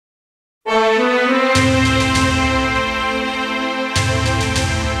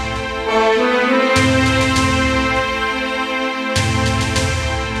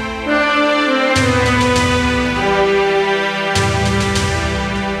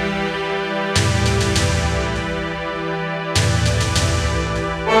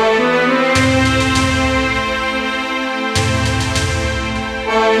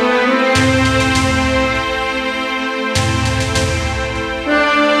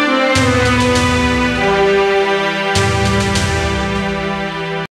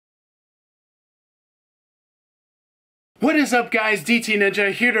What is up, guys? DT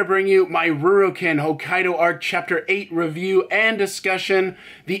Ninja here to bring you my Ruroken Hokkaido Arc Chapter 8 review and discussion,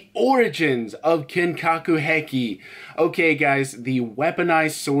 the origins of Kenkaku Heiki. Okay guys, the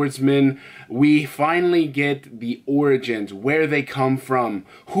weaponized swordsman, we finally get the origins, where they come from,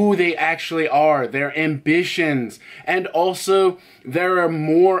 who they actually are, their ambitions, and also there are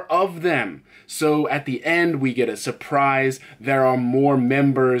more of them. So at the end we get a surprise, there are more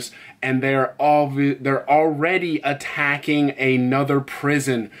members, and they're already attacking another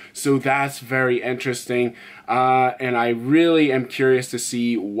prison. So that's very interesting. And I really am curious to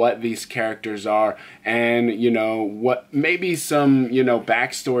see what these characters are and, what maybe some,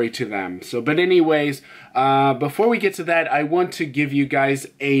 backstory to them. So, but anyways, before we get to that, I want to give you guys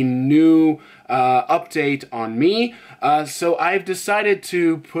a new update on me. So I've decided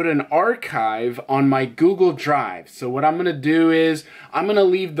to put an archive on my Google Drive. So what I'm going to do is I'm going to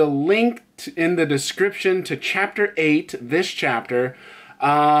leave the link in the description to Chapter 8, this chapter,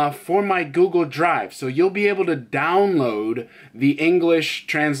 for my Google Drive. So you'll be able to download the English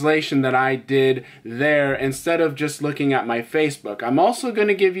translation that I did there instead of just looking at my Facebook. I'm also going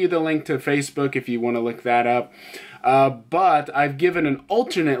to give you the link to Facebook if you want to look that up. But I've given an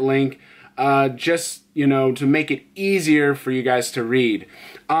alternate link just, to make it easier for you guys to read.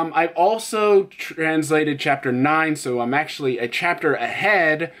 I've also translated Chapter 9, so I'm actually a chapter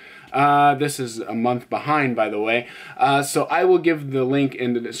ahead. This is a month behind, by the way. So I will give the link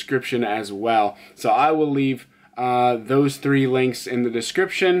in the description as well. So I will leave those 3 links in the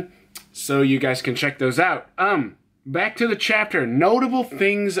description so you guys can check those out. Back to the chapter. Notable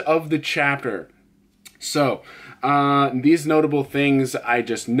things of the chapter. So, these notable things I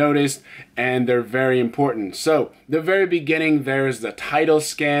just noticed, and they're very important. So, the very beginning, there's the title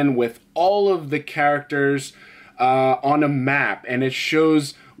scan with all of the characters on a map, and it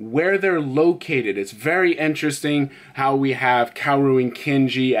shows where they're located. It's very interesting how we have Kaoru and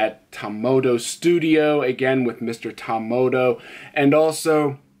Kenji at Tamodo's studio, again with Mr. Tamodo, and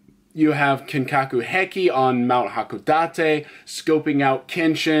also you have Kenkaku Heiki on Mount Hakodate, scoping out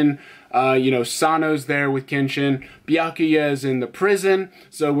Kenshin. Sano's there with Kenshin. Byakuya is in the prison,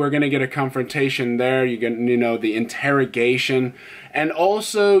 so we're going to get a confrontation there. You get, the interrogation. And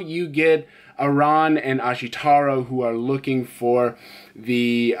also you get Aran and Ashitaro, who are looking for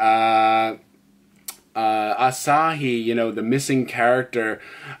the Asahi, the missing character.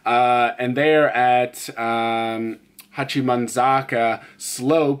 And they're at Hachimanzaka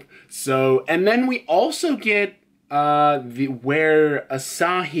Slope. So, and then we also get where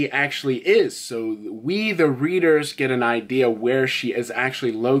Asahi actually is. So we, the readers, get an idea where she is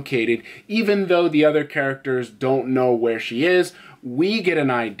actually located. Even though the other characters don't know where she is, we get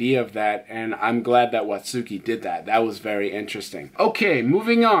an idea of that, and I'm glad that Watsuki did that. That was very interesting. Okay,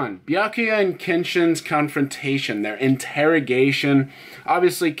 moving on. Byakuya and Kenshin's confrontation, their interrogation.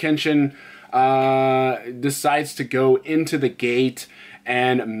 Obviously, Kenshin decides to go into the gate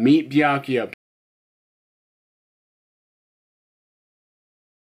and meet Byakuya.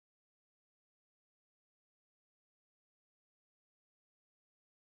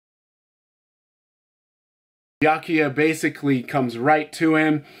 Byakuya basically comes right to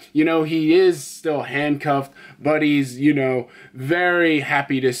him. He is still handcuffed, but he's, very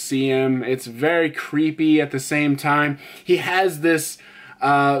happy to see him. It's very creepy at the same time. He has this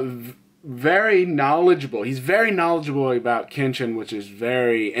very knowledgeable. He's very knowledgeable about Kenshin, which is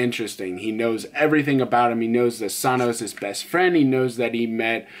very interesting. He knows everything about him. He knows that Sano is his best friend. He knows that he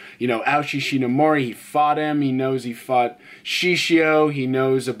met, Aoshi Shinomori. He fought him. He knows he fought Shishio. He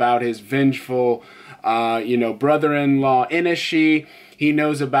knows about his vengeful brother-in-law Inashi. He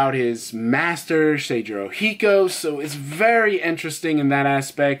knows about his master, Seijiro Hiko, so it's very interesting in that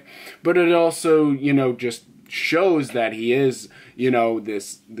aspect, but it also, just shows that he is,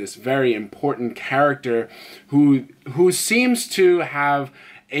 this very important character who seems to have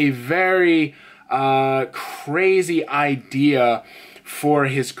a very crazy idea for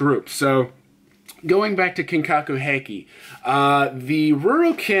his group. So, going back to Kenkaku Heiki, the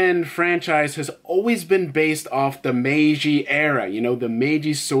Ruroken franchise has always been based off the Meiji era, the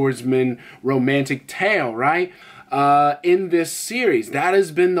Meiji swordsman romantic tale, right? In this series, that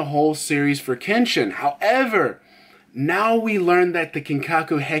has been the whole series for Kenshin. However, now we learn that the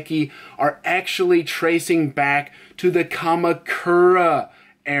Kenkaku Heiki are actually tracing back to the Kamakura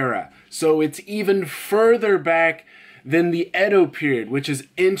era. So it's even further back than the Edo period, which is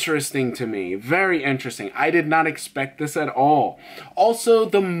interesting to me. Very interesting. I did not expect this at all. Also,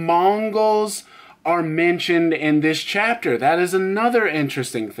 the Mongols are mentioned in this chapter. That is another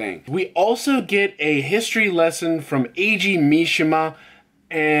interesting thing. We also get a history lesson from Eiji Mishima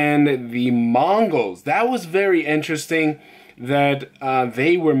and the Mongols. That was very interesting that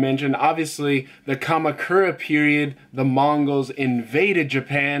they were mentioned. Obviously, the Kamakura period, the Mongols invaded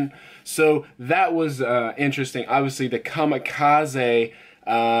Japan, so that was interesting. Obviously, the kamikaze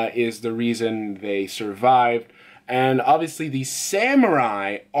is the reason they survived, and obviously the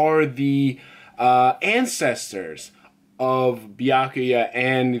samurai are the ancestors of Byakuya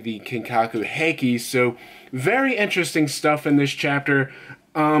and the Kenkaku Heiki. So very interesting stuff in this chapter.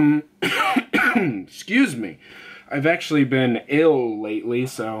 Excuse me. I've actually been ill lately,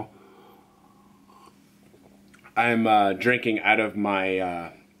 so I'm drinking out of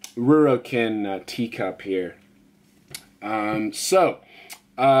my Ruroken teacup here. The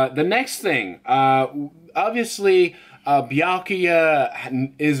next thing, obviously,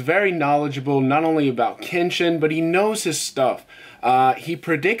 Byakuya is very knowledgeable not only about Kenshin, but he knows his stuff. He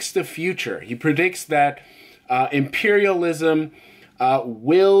predicts the future. He predicts that imperialism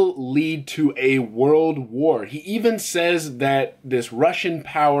will lead to a world war. He even says that this Russian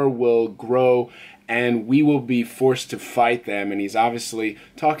power will grow and we will be forced to fight them. And he's obviously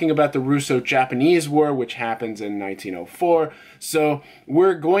talking about the Russo-Japanese War, which happens in 1904. So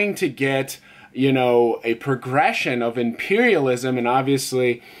we're going to get, you know, a progression of imperialism, and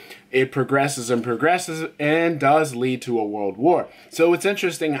obviously it progresses and progresses and does lead to a world war. So it's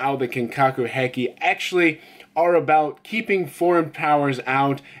interesting how the Kenkaku Heiki actually are about keeping foreign powers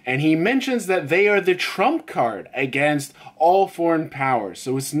out, and he mentions that they are the trump card against all foreign powers.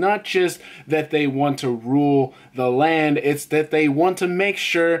 So it's not just that they want to rule the land, it's that they want to make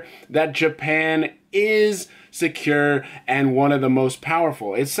sure that Japan is secure and one of the most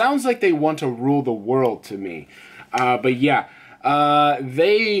powerful. It sounds like they want to rule the world to me. But yeah,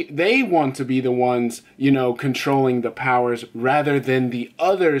 they want to be the ones, you know, controlling the powers rather than the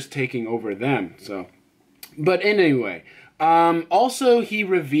others taking over them. So, but anyway, also he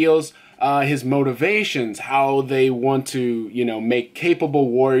reveals his motivations, how they want to, you know, make capable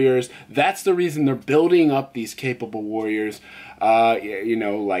warriors. That's the reason they're building up these capable warriors. You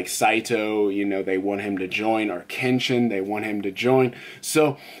know, like Saito, you know, they want him to join, or Kenshin, they want him to join.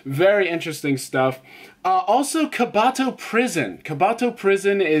 So, very interesting stuff. Also, Kabato Prison. Kabato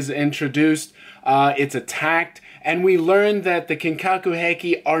Prison is introduced. It's attacked. And we learn that the Kenkaku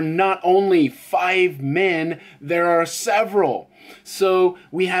Heiki are not only 5 men, there are several. So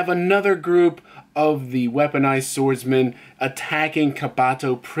we have another group of the weaponized swordsmen attacking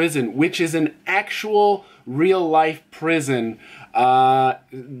Kabato Prison, which is an actual real-life prison that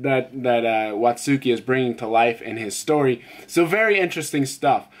Watsuki is bringing to life in his story. So very interesting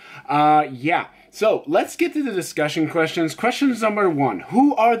stuff. Yeah. So let's get to the discussion questions. Question number 1.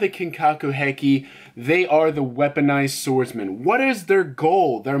 Who are the Kenkaku Heiki? They are the weaponized swordsmen. What is their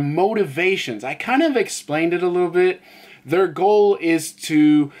goal, their motivations? I kind of explained it a little bit. Their goal is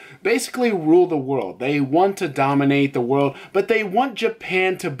to basically rule the world. They want to dominate the world, but they want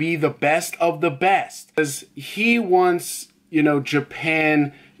Japan to be the best of the best. Because he wants, you know,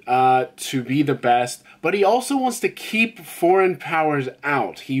 Japan to be the best, but he also wants to keep foreign powers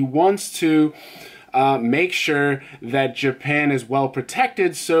out. He wants to make sure that Japan is well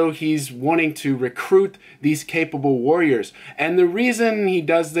protected, so he's wanting to recruit these capable warriors. And the reason he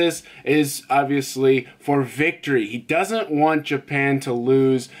does this is obviously for victory. He doesn't want Japan to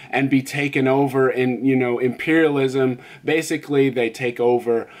lose and be taken over in, you know, imperialism. Basically, they take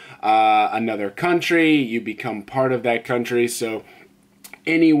over another country, you become part of that country, so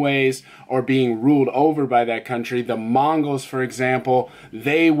anyways, or being ruled over by that country. The Mongols, for example,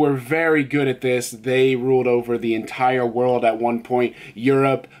 they were very good at this. They ruled over the entire world at one point,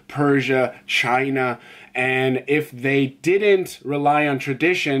 Europe, Persia, China, and if they didn't rely on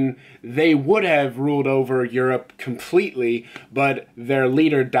tradition, they would have ruled over Europe completely, but their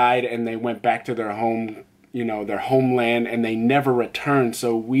leader died and they went back to their home, you know, their homeland, and they never returned.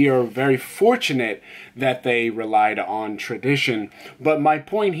 So we are very fortunate that they relied on tradition. But my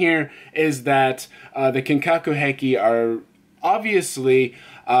point here is that the Kenkaku Heiki are obviously,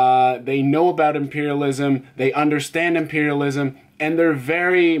 they know about imperialism, they understand imperialism, and they're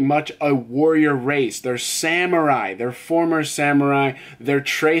very much a warrior race. They're samurai, they're former samurai, they're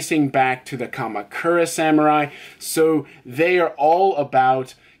tracing back to the Kamakura samurai, so they are all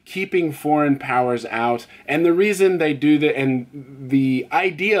about keeping foreign powers out. And the reason they do that, and the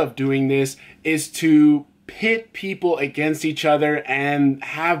idea of doing this, is to pit people against each other and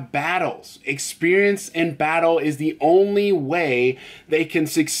have battles. Experience in battle is the only way they can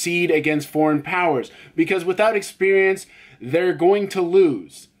succeed against foreign powers, because without experience, they're going to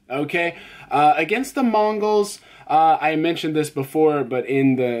lose. Okay? Against the Mongols, I mentioned this before, but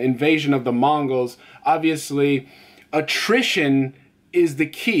in the invasion of the Mongols, obviously, attrition is the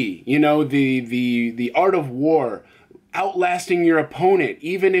key. You know, the art of war, outlasting your opponent,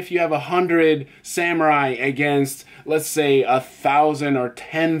 even if you have 100 samurai against, let's say, 1,000 or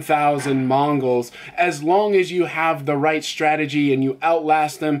 10,000 Mongols. As long as you have the right strategy and you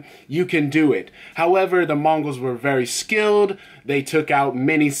outlast them, you can do it. However, the Mongols were very skilled. They took out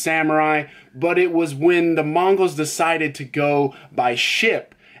many samurai, but it was when the Mongols decided to go by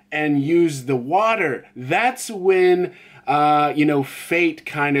ship and use the water, that's when you know, fate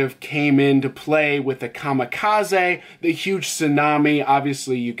kind of came into play with the kamikaze, the huge tsunami.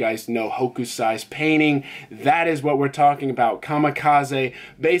 Obviously, you guys know Hokusai's painting. That is what we're talking about. Kamikaze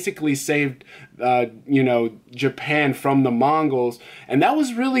basically saved, you know, Japan from the Mongols. And that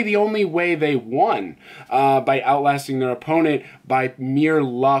was really the only way they won, by outlasting their opponent, by mere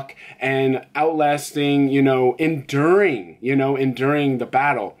luck and outlasting, enduring the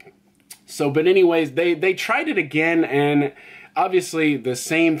battle. So, but anyways, they tried it again, and obviously the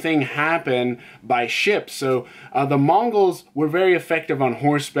same thing happened by ship. So the Mongols were very effective on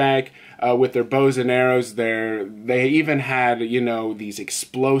horseback with their bows and arrows. They even had, these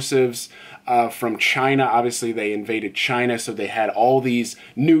explosives from China. Obviously, they invaded China, so they had all these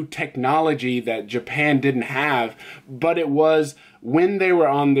new technology that Japan didn't have. But it was when they were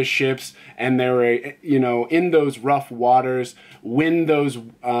on the ships and they were, in those rough waters, when that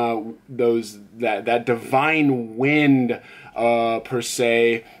divine wind, per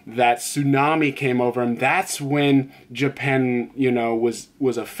se, that tsunami came over them, that's when Japan, was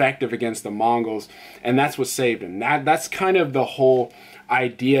effective against the Mongols, and that's what saved them. That's kind of the whole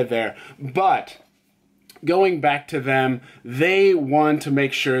idea there. But going back to them, they want to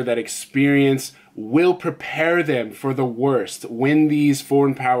make sure that experience will prepare them for the worst when these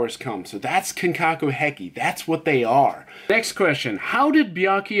foreign powers come. So that's Kenkaku Heiki. That's what they are. Next question. How did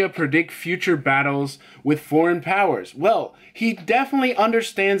Byakuya predict future battles with foreign powers? Well, he definitely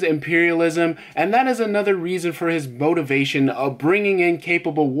understands imperialism, and that is another reason for his motivation of bringing in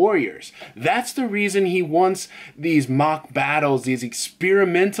capable warriors. That's the reason he wants these mock battles, these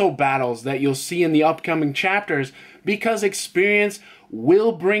experimental battles that you'll see in the upcoming chapters, because experience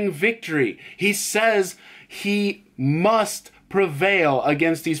will bring victory. He says he must prevail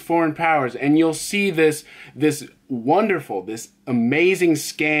against these foreign powers, and you'll see this wonderful, this amazing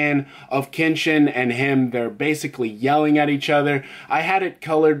scan of Kenshin and him. They're basically yelling at each other. I had it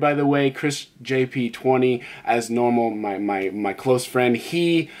colored, by the way. Chris JP20, as normal, my close friend,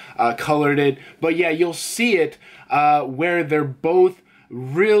 he colored it. But yeah, you'll see it where they're both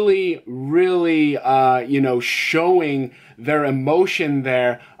really, showing their emotion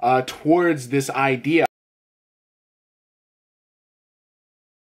there towards this idea.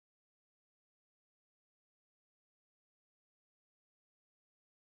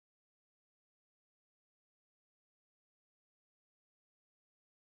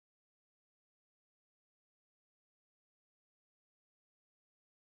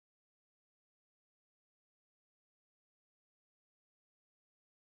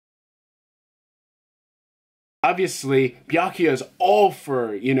 Obviously, Byakuya is all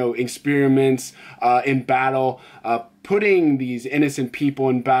for, experiments in battle, putting these innocent people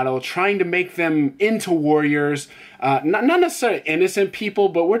in battle, trying to make them into warriors. Not necessarily innocent people,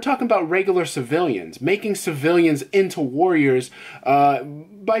 but we're talking about regular civilians, making civilians into warriors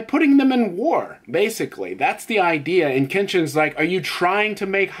by putting them in war, basically. That's the idea. And Kenshin's like, are you trying to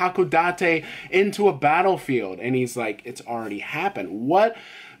make Hakodate into a battlefield? And he's like, it's already happened. What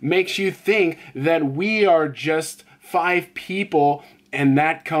makes you think that we are just 5 people? And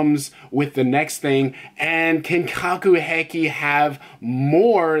that comes with the next thing. And Kenkaku Heiki have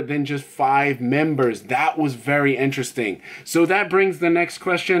more than just 5 members. That was very interesting. So that brings the next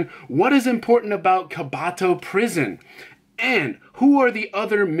question. What is important about Kabato Prison? And who are the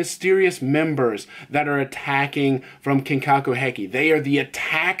other mysterious members that are attacking from Kenkaku Heiki? They are the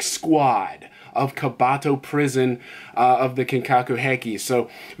attack squad of Kabato Prison of the Kenkaku Heiki. So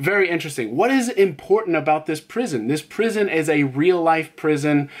very interesting. What is important about this prison? This prison is a real-life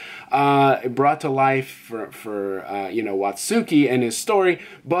prison brought to life for Watsuki and his story.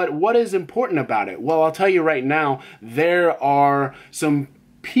 But what is important about it? Well, I'll tell you right now, there are some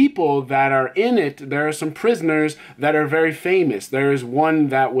people that are in it. There are some prisoners that are very famous. There is one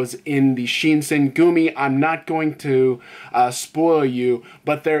that was in the Shinsengumi. I'm not going to spoil you,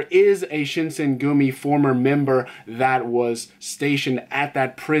 but there is a Shinsengumi former member that was stationed at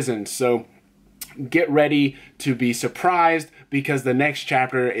that prison. So get ready to be surprised, because the next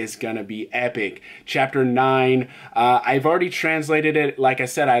chapter is gonna be epic. Chapter 9, I've already translated it. Like I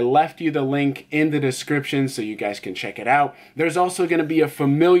said, I left you the link in the description so you guys can check it out. There's also gonna be a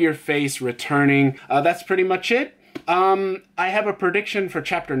familiar face returning. That's pretty much it. I have a prediction for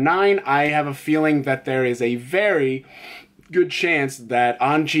Chapter 9. I have a feeling that there is a very good chance that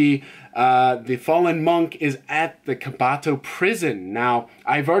Anji, the fallen monk, is at the Kabato prison. Now,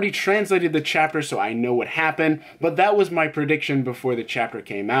 I've already translated the chapter, so I know what happened, but that was my prediction before the chapter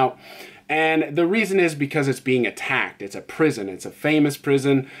came out. And the reason is because it's being attacked. It's a prison. It's a famous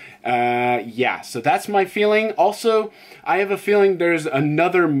prison. Yeah, so that's my feeling. Also, I have a feeling there's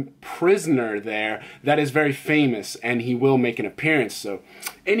another prisoner there that is very famous, and he will make an appearance. So,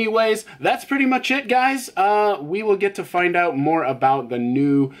 anyways, that's pretty much it, guys. We will get to find out more about the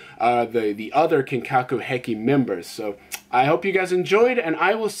new, the other Kenkaku Heiki members. So, I hope you guys enjoyed, and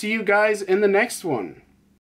I will see you guys in the next one.